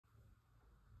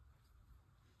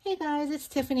Hey guys, it's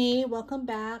Tiffany. Welcome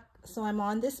back. So I'm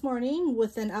on this morning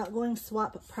with an Outgoing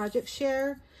swap project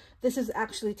share. This is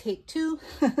actually take two.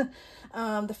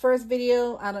 The first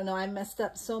video, I don't know, I messed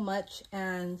up so much,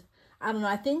 and I don't know,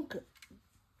 I think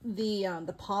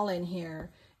the pollen here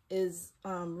is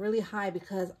really high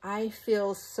because I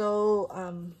feel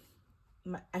so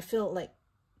I feel like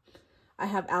I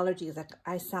have allergies. Like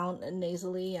I sound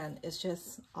nasally and it's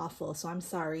just awful. So I'm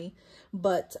sorry,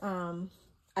 but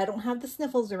I don't have the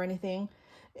sniffles or anything.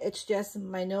 It's just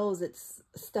my nose, it's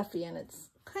stuffy and it's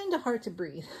kind of hard to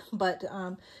breathe. But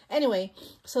anyway,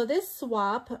 so this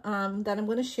swap that I'm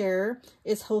going to share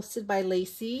is hosted by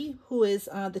Lacey, who is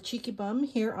the Cheeky Bum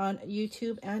here on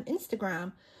YouTube and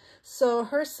Instagram. So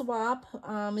her swap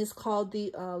is called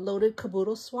the Loaded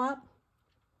Caboodle swap.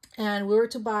 And we were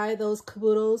to buy those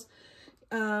caboodles,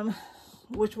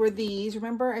 which were these.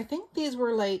 Remember, I think these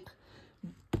were like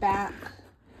back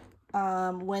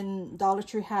when Dollar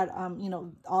Tree had, you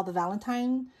know, all the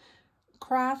Valentine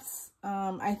crafts.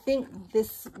 I think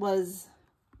this was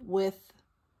with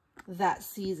that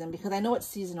season because I know it's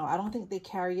seasonal. I don't think they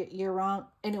carry it year round.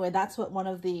 Anyway, that's what one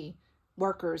of the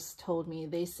workers told me.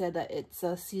 They said that it's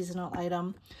a seasonal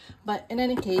item. But in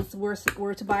any case, we're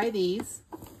to buy these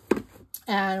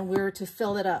and we're to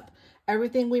fill it up.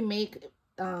 Everything we make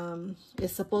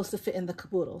is supposed to fit in the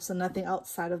caboodle, so nothing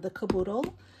outside of the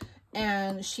caboodle.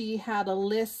 And she had a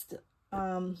list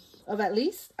of at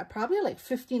least probably like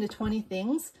 15 to 20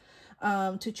 things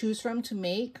to choose from to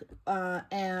make,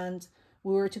 and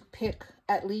we were to pick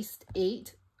at least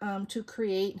 8 to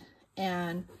create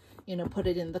and, you know, put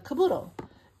it in the caboodle.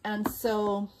 And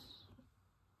so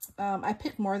I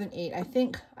picked more than 8. I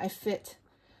think I fit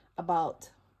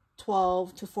about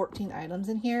 12 to 14 items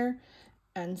in here.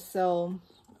 And so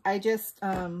I just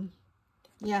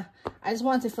yeah, I just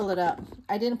wanted to fill it up.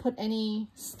 I didn't put any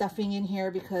stuffing in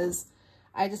here because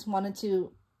I just wanted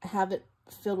to have it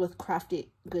filled with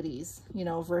crafty goodies, you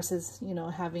know, versus, you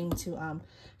know, having to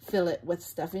fill it with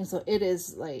stuffing. So it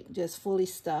is like just fully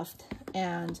stuffed.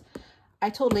 And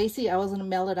I told Lacey I was going to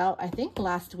mail it out, I think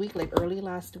last week, like early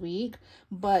last week.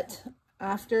 But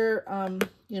after,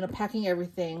 you know, packing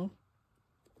everything,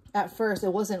 at first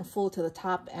it wasn't full to the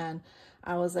top, and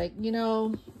I was like, you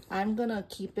know, I'm gonna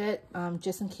keep it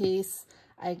just in case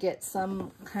I get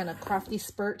some kind of crafty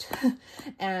spurt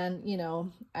and, you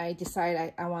know, I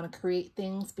decide I want to create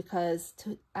things because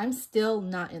I'm still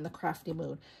not in the crafty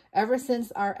mood. Ever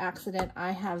since our accident,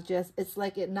 I have just, it's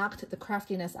like it knocked the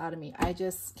craftiness out of me. I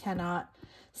just cannot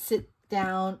sit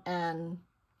down and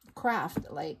craft.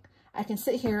 Like I can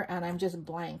sit here and I'm just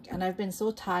blank, and I've been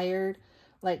so tired,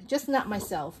 like just not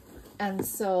myself. And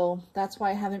so that's why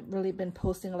I haven't really been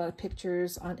posting a lot of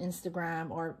pictures on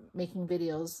Instagram or making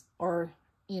videos or,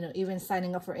 you know, even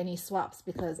signing up for any swaps,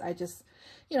 because I just,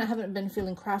 you know, I haven't been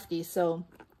feeling crafty. So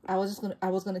I was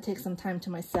going to take some time to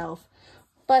myself.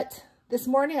 But this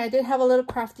morning I did have a little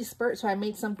crafty spurt, so I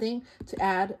made something to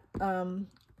add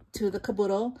to the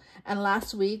caboodle. And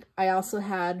last week I also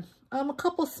had a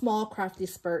couple small crafty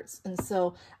spurts, and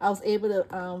so I was able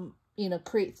to you know,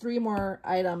 create 3 more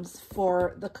items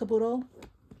for the caboodle.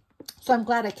 So I'm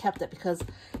glad I kept it because,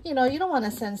 you know, you don't want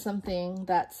to send something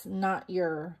that's not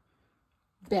your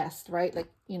best, right?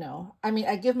 Like, you know, I mean,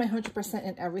 I give my 100%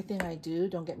 in everything I do.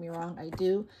 Don't get me wrong, I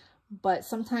do. But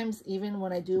sometimes even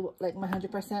when I do like my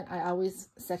 100%, I always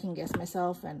second guess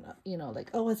myself and, you know,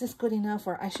 like, oh, is this good enough,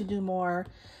 or I should do more.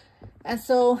 And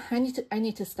so I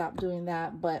need to stop doing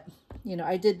that. But, you know,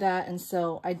 I did that, and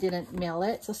so I didn't mail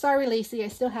it. So sorry, Lacey, I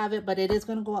still have it, but it is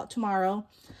going to go out tomorrow.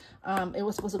 It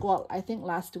was supposed to go out, I think,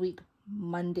 last week,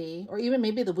 Monday, or even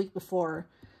maybe the week before.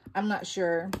 I'm not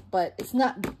sure, but it's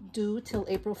not due till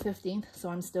April 15th, so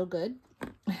I'm still good.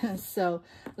 So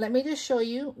let me just show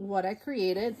you what I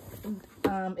created.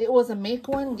 It was a make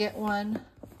one, get one,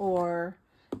 or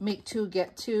make 2,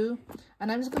 get 2.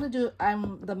 And I'm just going to do,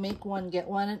 the make one, get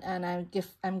one, and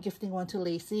I'm gifting one to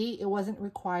Lacey. It wasn't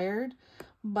required,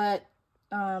 but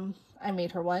I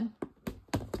made her one.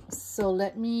 So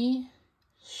let me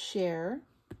share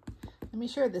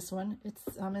this one. It's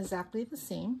exactly the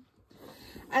same.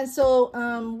 And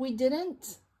so we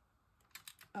didn't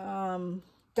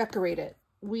decorate it.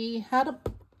 We had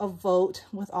a vote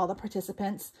with all the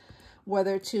participants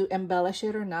whether to embellish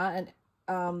it or not,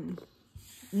 and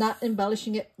not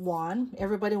embellishing it won.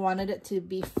 Everybody wanted it to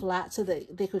be flat so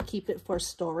that they could keep it for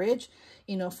storage,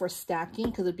 you know, for stacking,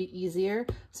 because it'd be easier.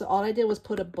 So all I did was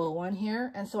put a bow on here,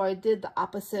 and so I did the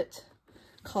opposite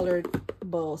colored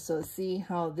bow. So see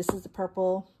how this is the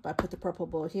purple, but I put the purple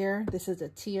bow here. This is a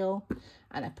teal,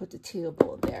 and I put the teal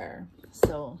bow there.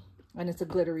 So and it's a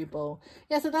glittery bow.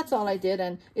 Yeah, so that's all I did,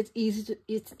 and it's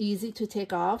easy to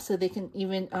take off, so they can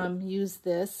even use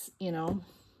this, you know,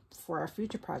 for our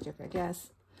future project, I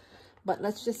guess. But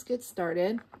let's just get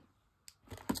started.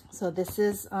 So this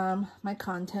is my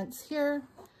contents here.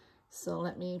 So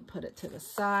let me put it to the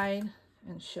side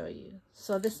and show you.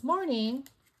 So this morning,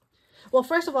 well,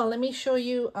 first of all, let me show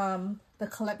you the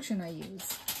collection I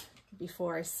use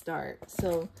before I start.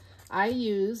 So I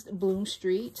used Bloom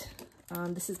Street.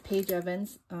 This is Paige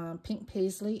Evans, Pink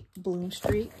Paisley Bloom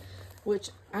Street, which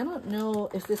I don't know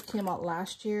if this came out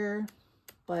last year,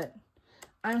 but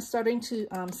I'm starting to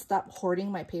stop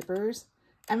hoarding my papers.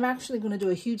 I'm actually going to do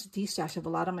a huge destash of a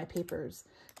lot of my papers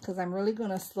because I'm really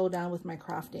going to slow down with my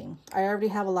crafting. I already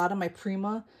have a lot of my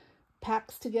Prima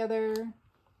packs together,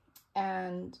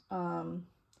 and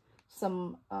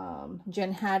some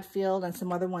Jen Hadfield and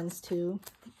some other ones too,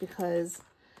 because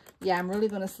yeah, I'm really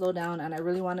going to slow down, and I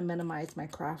really want to minimize my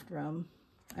craft room.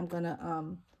 I'm going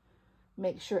to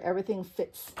make sure everything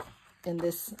fits in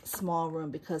this small room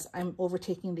because I'm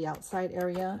overtaking the outside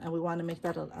area, and we want to make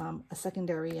that a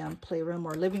secondary playroom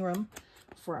or living room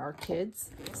for our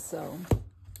kids. So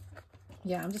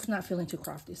yeah, I'm just not feeling too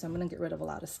crafty, so I'm going to get rid of a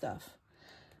lot of stuff.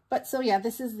 But so yeah,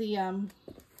 this is the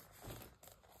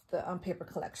paper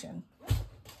collection.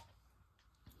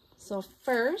 So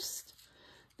first,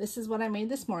 this is what I made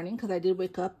this morning because I did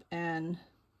wake up and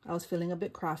I was feeling a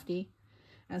bit crafty.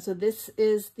 And so this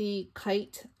is the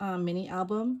Kite mini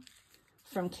album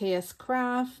from KS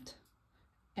Craft,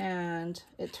 and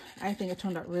I think it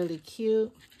turned out really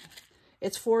cute.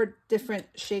 It's 4 different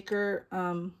shaker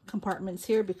compartments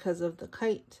here because of the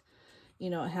kite. You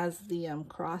know, it has the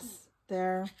cross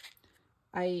there.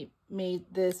 I made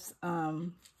this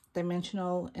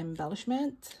dimensional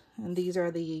embellishment, and these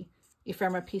are the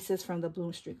ephemera pieces from the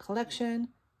Bloom Street collection.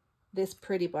 This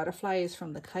pretty butterfly is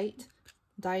from the Kite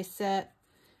die set,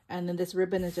 and then this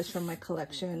ribbon is just from my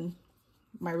collection,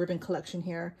 my ribbon collection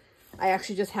here. I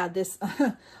actually just had this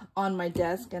on my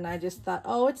desk, and I just thought,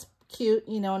 oh, it's cute,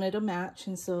 you know, and it'll match,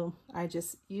 and so I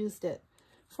just used it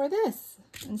for this.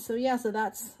 And so yeah, so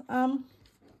that's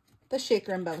the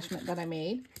shaker embellishment that I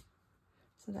made.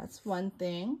 So that's one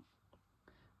thing.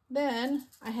 Then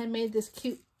I had made this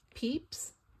cute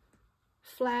Peeps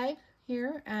flag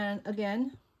here, and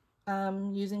again,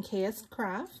 using KS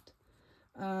Craft.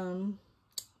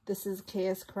 This is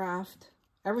KS Craft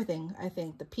everything, I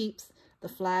think, the Peeps, the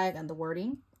flag, and the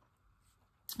wording.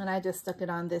 And I just stuck it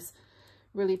on this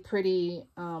really pretty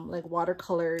like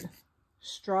watercolored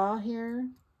straw here,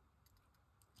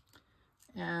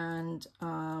 and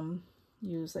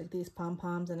use like these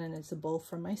pom-poms, and then it's a bowl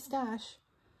from my stash.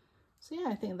 So yeah,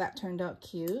 I think that turned out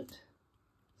cute.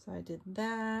 So I did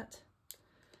that.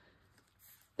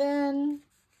 Then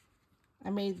I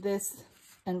made this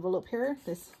envelope here,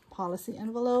 this policy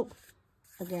envelope,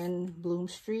 again, Bloom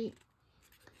Street.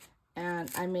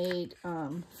 And I made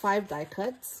 5 die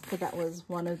cuts because that was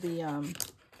one of the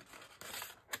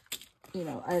you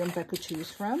know, items I could choose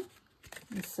from.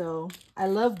 And so I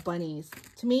love bunnies.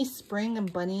 To me, spring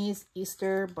and bunnies,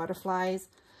 Easter, butterflies,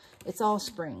 it's all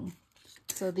spring.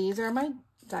 So these are my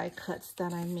die cuts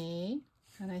that I made,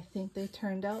 and I think they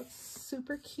turned out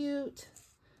super cute.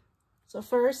 So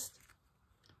first,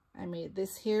 I made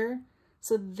this here.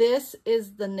 So this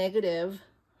is the negative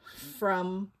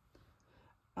from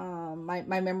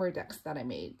my memory decks that I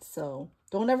made. So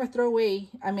don't ever throw away.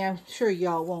 I mean, I'm sure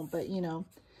y'all won't, but you know,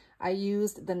 I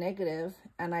used the negative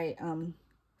and I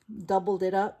doubled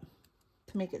it up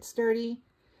to make it sturdy.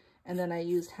 And then I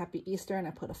used Happy Easter and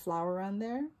I put a flower on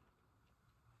there.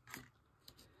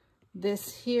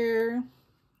 This here,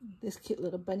 this cute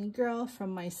little bunny girl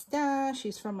from my stash.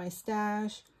 She's from my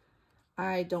stash.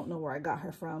 I don't know where I got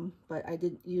her from, but I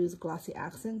did use glossy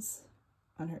accents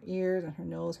on her ears and her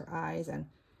nose, her eyes, and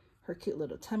her cute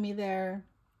little tummy there.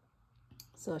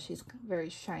 So she's very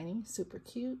shiny, super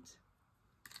cute.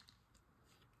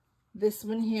 This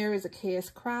one here is a KS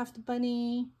Craft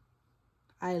bunny.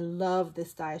 I love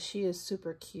this die. She is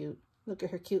super cute. Look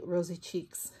at her cute rosy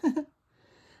cheeks.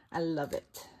 I love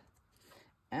it.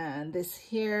 And this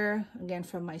here, again,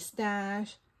 from my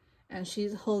stash. And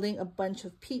she's holding a bunch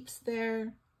of Peeps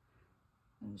there.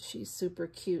 And she's super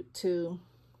cute too.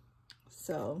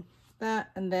 So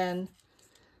that, and then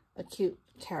a cute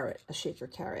carrot, a shaker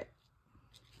carrot.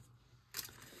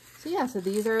 So yeah, so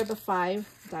these are the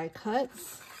 5 die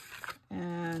cuts.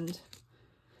 And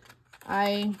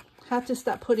I had to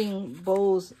stop putting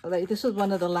bows. Like, this was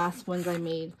one of the last ones I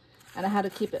made. And I had to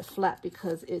keep it flat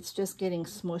because it's just getting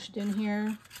smushed in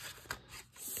here.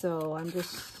 So I'm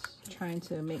just trying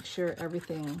to make sure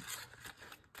everything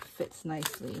fits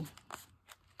nicely.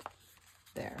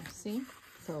 there. See?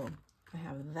 So I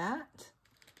have that.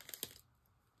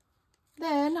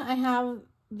 Then I have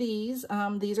these.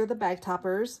 These are the bag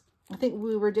toppers. I think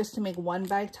we were just to make one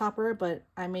bag topper, but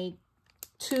I made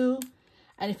two.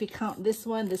 And if you count this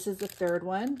one, this is the third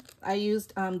one. I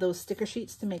used those sticker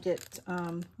sheets to make it,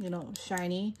 you know,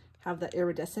 shiny, have that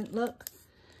iridescent look.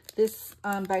 This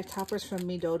bag topper is from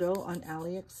Midodo on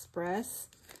AliExpress.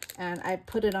 And I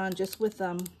put it on just with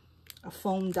a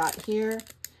foam dot here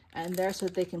and there so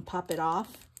that they can pop it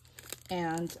off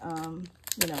and,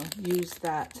 you know, use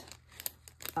that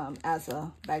as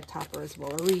a bag topper as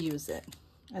well, or reuse it.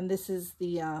 And this is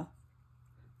the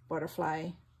butterfly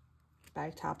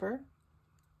bag topper.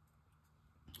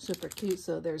 Super cute.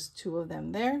 So there's two of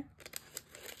them there.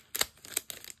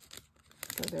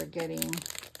 So they're getting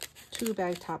two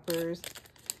bag toppers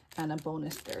and a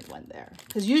bonus third one there.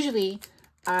 Because usually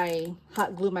I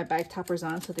hot glue my bag toppers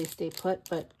on so they stay put,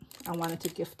 but I wanted to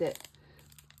gift it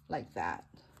like that.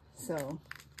 So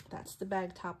that's the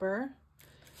bag topper.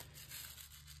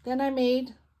 Then I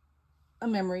made a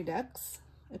memory dex,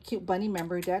 a cute bunny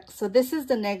memory dex. So this is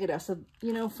the negative. So,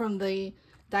 you know, from the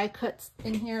die cuts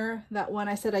in here, that one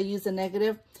I said I used a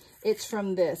negative, it's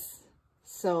from this.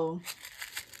 So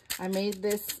I made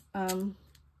this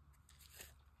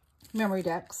memory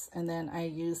dex, and then I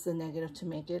used the negative to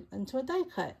make it into a die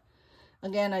cut.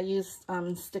 Again, I used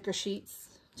sticker sheets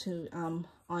to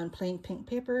on plain pink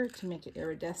paper to make it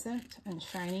iridescent and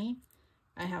shiny.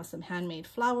 I have some handmade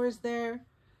flowers there.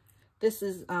 This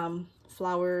is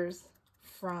flowers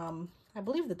from, I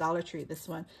believe, the Dollar Tree. This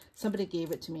one, somebody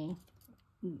gave it to me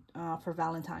for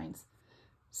Valentine's,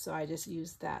 so I just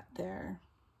used that there.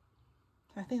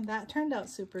 I think that turned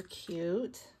out super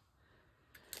cute.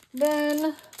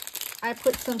 Then I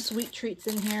put some sweet treats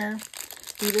in here.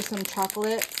 These are some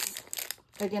chocolates.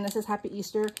 Again, it says Happy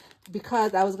Easter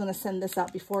because I was going to send this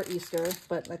out before Easter,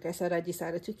 but like I said, I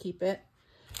decided to keep it.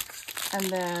 And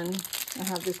then I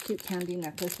have this cute candy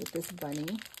necklace with this bunny.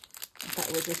 I thought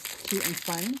it was just cute and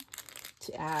fun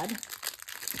to add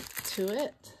to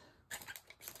it.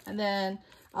 And then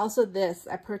also this,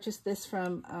 I purchased this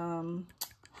from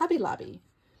Hobby Lobby.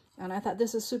 And I thought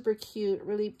this is super cute,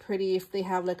 really pretty if they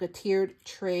have like a tiered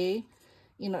tray.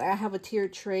 You know, I have a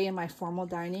tiered tray in my formal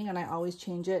dining and I always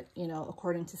change it, you know,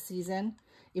 according to season.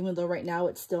 Even though right now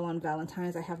it's still on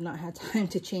Valentine's, I have not had time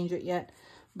to change it yet.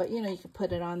 But, you know, you could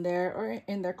put it on there or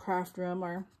in their craft room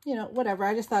or, you know, whatever.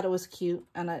 I just thought it was cute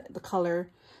and the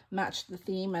color matched the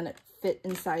theme and it fit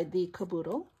inside the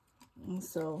caboodle. And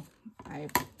so I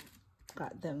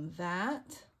got them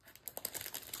that.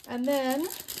 And then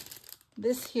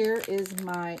this here is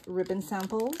my ribbon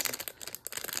samples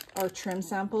or trim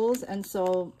samples. And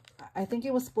so I think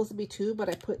it was supposed to be 2, but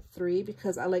I put 3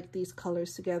 because I like these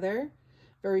colors together.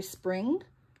 Very spring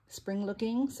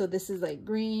looking. So this is like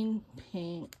green,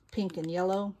 pink and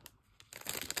yellow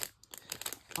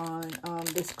on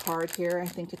this card here. I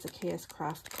think it's a KS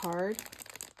Craft card.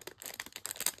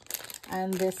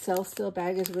 And this Cell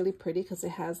bag is really pretty because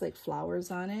it has like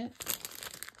flowers on it.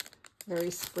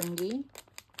 Very springy.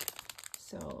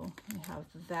 So we have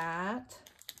that.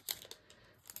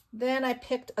 Then I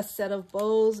picked a set of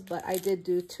bows, but I did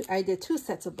 2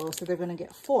 sets of bows, so they're going to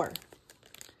get 4.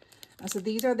 So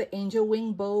these are the angel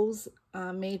wing bows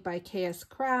made by KS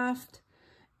Craft,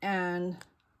 and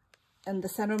in the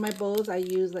center of my bows I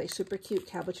use like super cute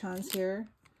cabochons here.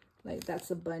 Like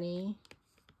that's a bunny,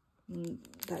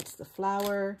 that's the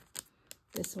flower,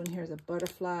 this one here is a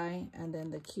butterfly, and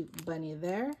then the cute bunny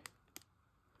there.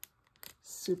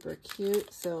 Super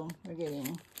cute. So we're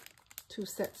getting 2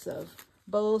 sets of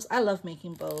bows. I love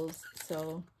making bows,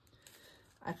 so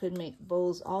I could make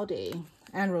bows all day,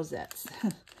 and rosettes.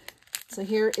 So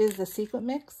here is the sequin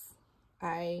mix.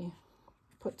 I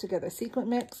put together a sequin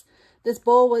mix. This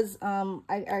bowl was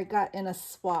I got in a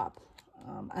swap.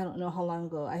 I don't know how long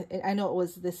ago. I know it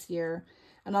was this year,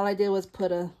 and all I did was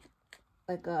put a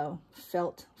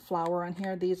felt flower on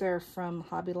here. These are from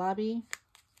Hobby Lobby.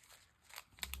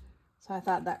 So I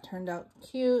thought that turned out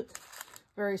cute,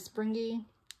 very springy.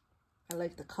 I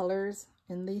like the colors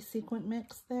in the sequin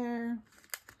mix there.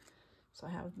 So I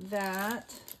have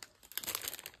that.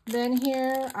 Then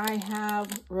here I have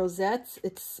rosettes.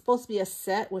 It's supposed to be a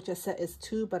set, which a set is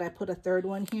 2, but I put a 3rd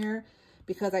one here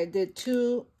because I did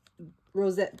 2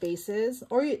 rosette bases.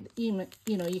 Or even,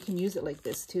 you know, you can use it like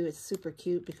this too. It's super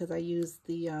cute because I used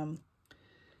the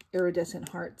iridescent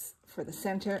hearts for the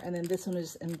center, and then this one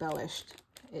is embellished.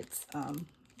 It's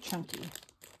chunky.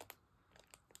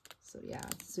 So yeah,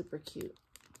 super cute.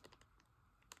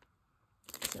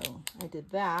 So I did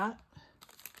that.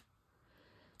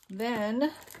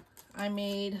 Then I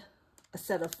made a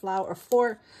set of flower or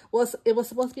 4. Well, it was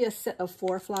supposed to be a set of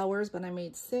 4 flowers, but I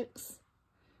made 6.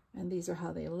 And these are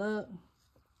how they look.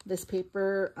 This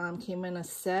paper came in a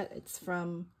set. It's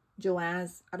from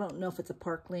Joann's. I don't know if it's a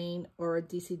Park Lane or a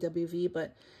DCWV,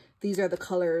 but these are the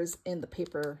colors in the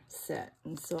paper set.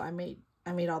 And so I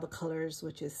made all the colors,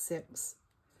 which is 6.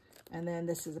 And then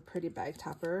this is a pretty bag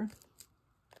topper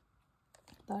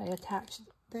that I attached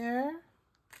there.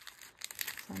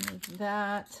 So I made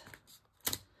that.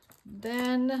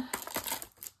 Then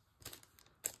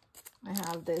I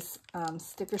have this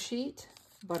sticker sheet,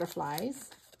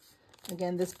 butterflies.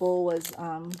 Again, this bowl was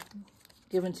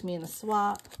given to me in a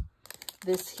swap.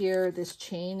 This here, this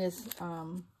chain is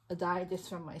a die just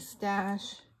from my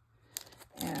stash.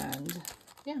 And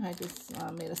yeah, I just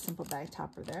made a simple bag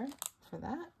topper there for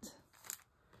that.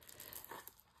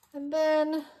 And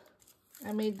then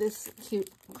I made this cute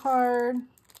card,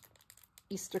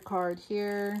 Easter card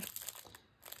here.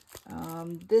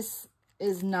 This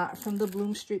is not from the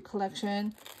Bloom Street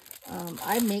collection.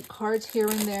 I make cards here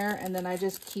and there, and then I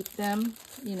just keep them,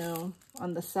 you know,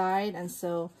 on the side. And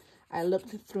so I looked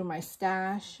through my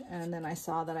stash, and then I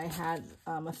saw that I had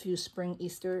a few spring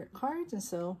Easter cards, and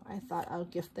so I thought I'll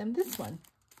gift them this one.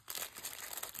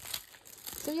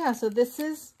 So yeah, so this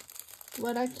is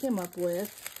what I came up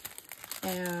with.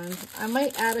 And I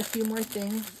might add a few more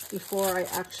things before I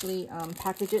actually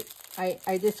package it.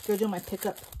 I did schedule my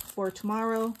pickup for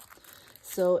tomorrow,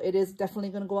 so it is definitely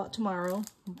going to go out tomorrow.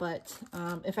 But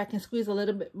if I can squeeze a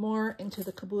little bit more into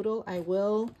the Caboodle, I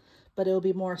will. But it will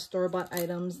be more store-bought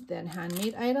items than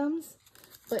handmade items.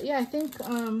 But yeah, I think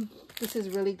this is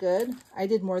really good. I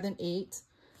did more than 8.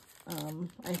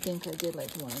 I think I did like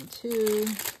 1, 2,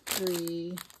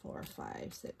 3, 4,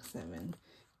 5, 6, 7,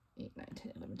 8, 9,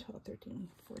 10, 11, 12, 13,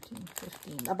 14,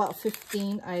 15, about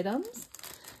 15 items.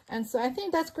 And so I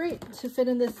think that's great to fit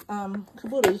in this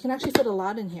Caboodle. You can actually fit a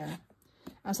lot in here.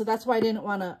 So that's why I didn't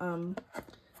want to,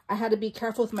 I had to be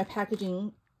careful with my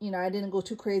packaging. You know, I didn't go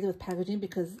too crazy with packaging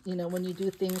because, you know, when you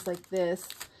do things like this,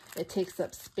 it takes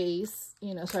up space,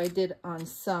 you know. So I did on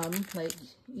some, like,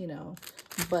 you know,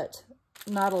 but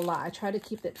not a lot. I try to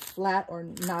keep it flat or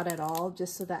not at all,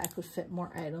 just so that I could fit more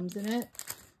items in it.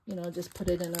 You know, just put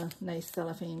it in a nice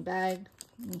cellophane bag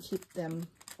and keep them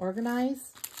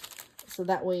organized. So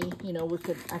that way, you know,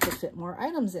 I could fit more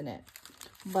items in it.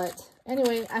 But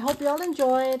anyway, I hope you all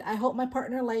enjoyed. I hope my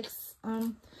partner likes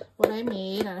what I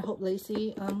made, and I hope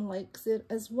Lacey likes it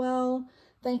as well.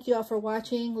 Thank you all for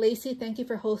watching. Lacey, thank you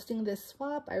for hosting this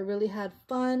swap. I really had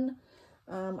fun.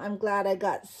 I'm glad I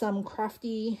got some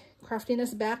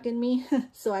craftiness back in me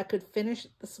so I could finish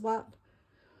the swap.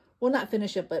 Well, not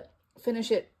finish it, but finish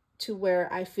it to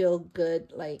where I feel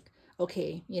good, like,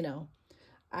 okay, you know,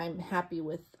 I'm happy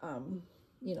with,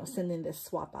 you know, sending this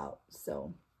swap out.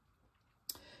 So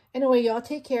anyway, y'all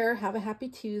take care. Have a happy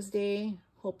Tuesday.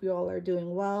 Hope you all are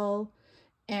doing well.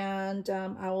 And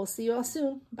I will see you all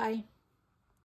soon. Bye.